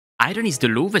Iron is the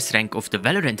lowest rank of the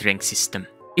Valorant rank system.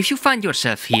 If you find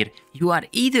yourself here, you are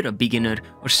either a beginner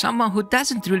or someone who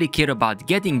doesn't really care about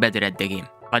getting better at the game.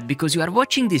 But because you are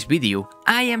watching this video,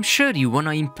 I am sure you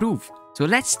wanna improve. So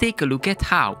let's take a look at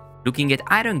how. Looking at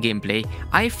Iron gameplay,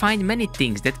 I find many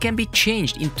things that can be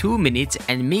changed in 2 minutes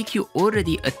and make you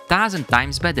already 1,000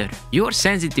 times better. Your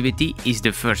sensitivity is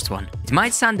the first one. It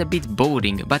might sound a bit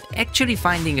boring, but actually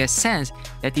finding a sense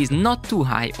that is not too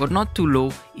high or not too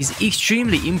low is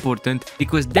extremely important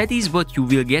because that is what you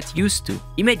will get used to.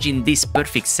 Imagine this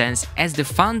perfect sense as the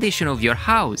foundation of your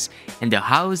house, and the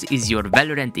house is your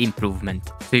Valorant improvement.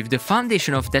 So if the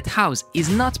foundation of that house is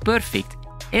not perfect,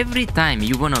 every time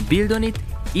you wanna build on it,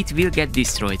 it will get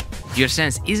destroyed. If your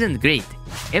sense isn't great,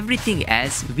 everything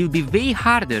else will be way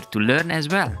harder to learn as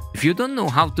well. If you don't know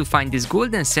how to find this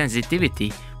golden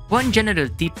sensitivity, one general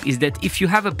tip is that if you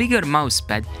have a bigger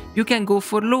mousepad, you can go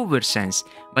for lower sense,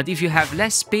 but if you have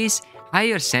less space,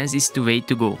 higher sense is the way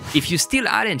to go. If you still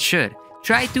aren't sure,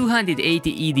 try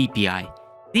 280 EDPI.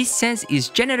 This sense is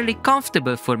generally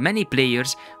comfortable for many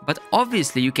players, but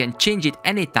obviously you can change it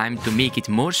anytime to make it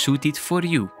more suited for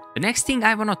you. The next thing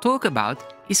I wanna talk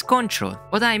about is control.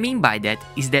 What I mean by that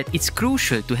is that it's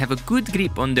crucial to have a good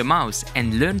grip on the mouse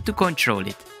and learn to control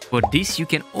it. For this you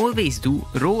can always do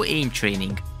raw aim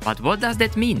training. But what does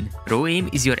that mean? Raw aim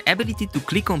is your ability to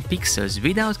click on pixels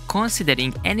without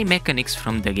considering any mechanics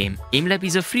from the game. Aimlab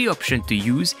is a free option to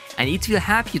use and it will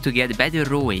help you to get better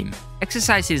raw aim.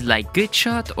 Exercises like grid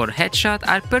shot or headshot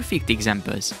are perfect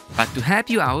examples. But to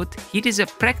help you out, here is a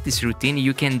practice routine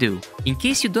you can do. In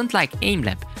case you don't like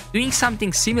Aimlab, doing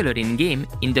something similar in game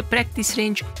in the practice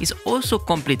range is also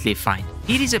completely fine.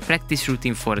 Here is a practice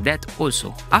routine for that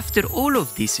also. After all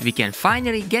of this, we can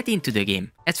finally get into the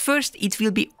game. At first, it will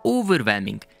be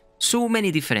overwhelming. So many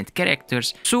different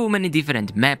characters, so many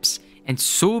different maps, and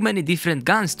so many different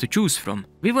guns to choose from.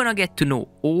 We wanna get to know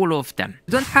all of them.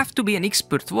 You don't have to be an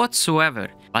expert whatsoever,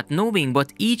 but knowing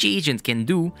what each agent can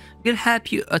do will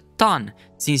help you a ton,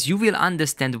 since you will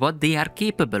understand what they are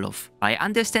capable of. By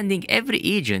understanding every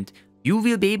agent, you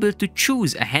will be able to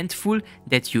choose a handful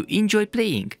that you enjoy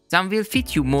playing. Some will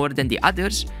fit you more than the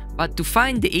others, but to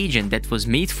find the agent that was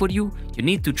made for you, you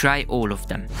need to try all of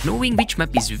them. Knowing which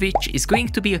map is which is going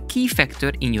to be a key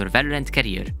factor in your Valorant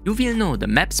career. You will know the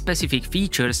map-specific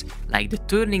features like the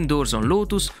turning doors on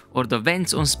Lotus or the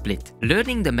vents on Split.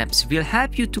 Learning the maps will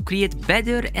help you to create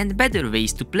better and better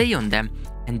ways to play on them,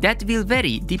 and that will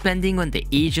vary depending on the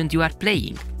agent you are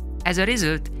playing. As a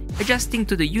result, adjusting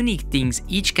to the unique things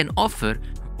each can offer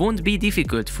won't be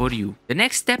difficult for you. The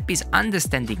next step is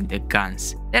understanding the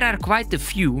guns. There are quite a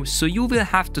few, so you will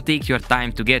have to take your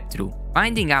time to get through.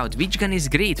 Finding out which gun is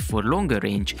great for longer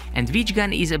range and which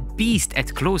gun is a beast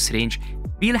at close range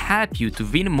will help you to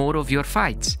win more of your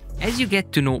fights. As you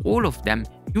get to know all of them,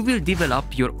 you will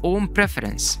develop your own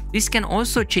preference. This can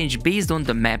also change based on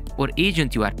the map or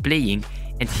agent you are playing,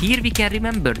 and here we can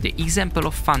remember the example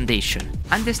of Foundation.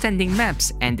 Understanding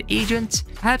maps and agents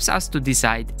helps us to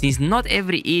decide, since not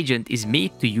every agent is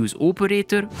made to use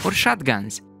operator or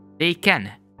shotguns. They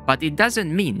can, but it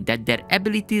doesn't mean that their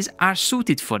abilities are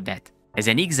suited for that. As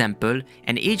an example,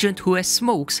 an agent who has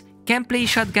smokes can play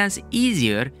shotguns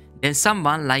easier than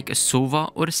someone like a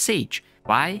Sova or Sage.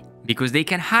 Why? Because they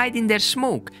can hide in their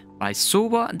smoke, while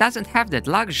Sova doesn't have that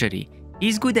luxury.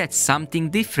 He's good at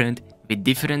something different with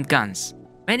different guns.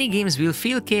 Many games will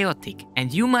feel chaotic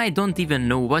and you might don't even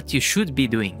know what you should be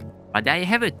doing, but I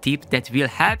have a tip that will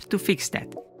help to fix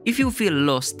that. If you feel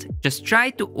lost, just try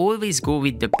to always go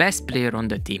with the best player on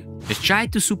the team. Just try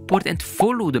to support and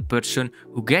follow the person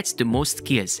who gets the most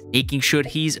kills, making sure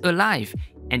he is alive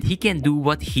and he can do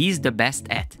what he is the best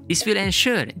at. This will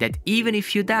ensure that even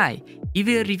if you die, he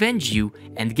will revenge you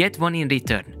and get one in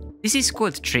return. This is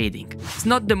called trading. It's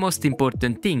not the most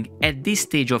important thing at this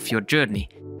stage of your journey.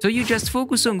 So you just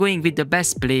focus on going with the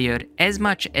best player as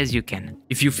much as you can.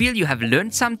 If you feel you have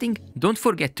learned something, don't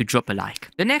forget to drop a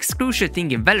like. The next crucial thing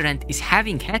in Valorant is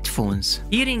having headphones.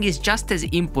 Hearing is just as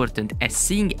important as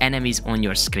seeing enemies on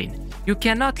your screen. You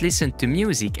cannot listen to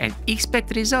music and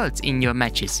expect results in your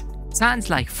matches. Sounds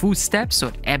like footsteps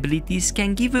or abilities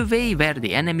can give away where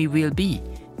the enemy will be,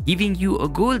 giving you a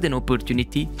golden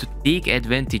opportunity to take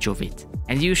advantage of it.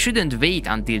 And you shouldn't wait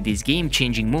until these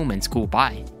game-changing moments go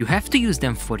by. You have to use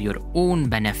them for your own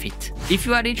benefit. If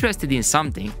you are interested in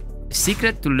something, the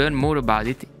secret to learn more about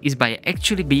it is by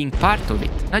actually being part of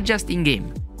it, not just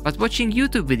in-game, but watching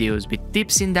YouTube videos with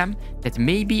tips in them that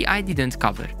maybe I didn't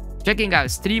cover, checking out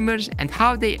streamers and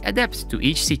how they adapt to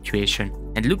each situation.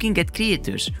 and looking at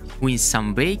creators who in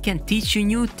some way can teach you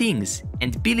new things.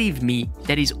 And believe me,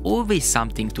 there is always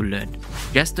something to learn.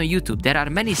 Just on YouTube there are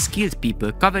many skilled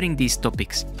people covering these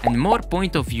topics, and more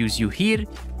point of views you hear,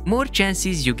 more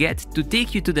chances you get to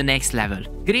take you to the next level.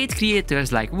 Great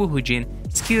creators like Wuhujin,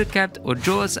 Skillcapped or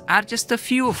Jaws are just a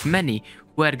few of many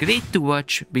who are great to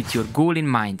watch with your goal in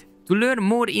mind. To learn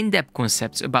more in-depth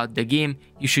concepts about the game,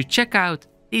 you should check out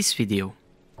this video.